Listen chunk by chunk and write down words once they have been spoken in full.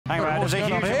Hang on, there's a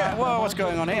huge amount. Whoa, what's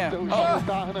going on here? Oh.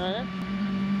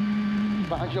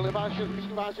 Vážili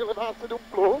 7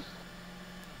 plus.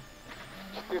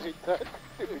 40.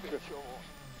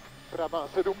 Pravá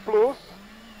 7 plus.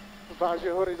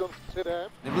 Váže horizont středem.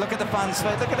 Look at the fans'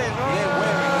 face. Look at it. They're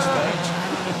wearing the stage.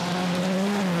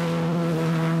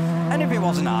 And if it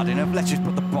wasn't hard enough, let's just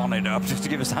put the bonnet up just to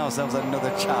give ourselves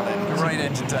another challenge. Great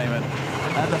entertainment.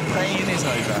 And the pain is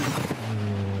over.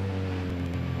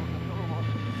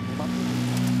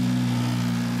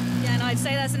 Yeah, and I'd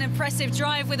say that's an impressive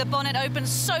drive with the bonnet open.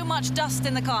 So much dust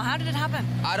in the car. How did it happen?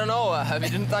 I don't know. We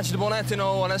didn't touch the bonnet, you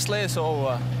know, honestly.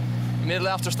 So immediately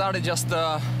after start, it just...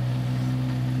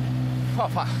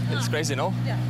 it's crazy, no? Yeah.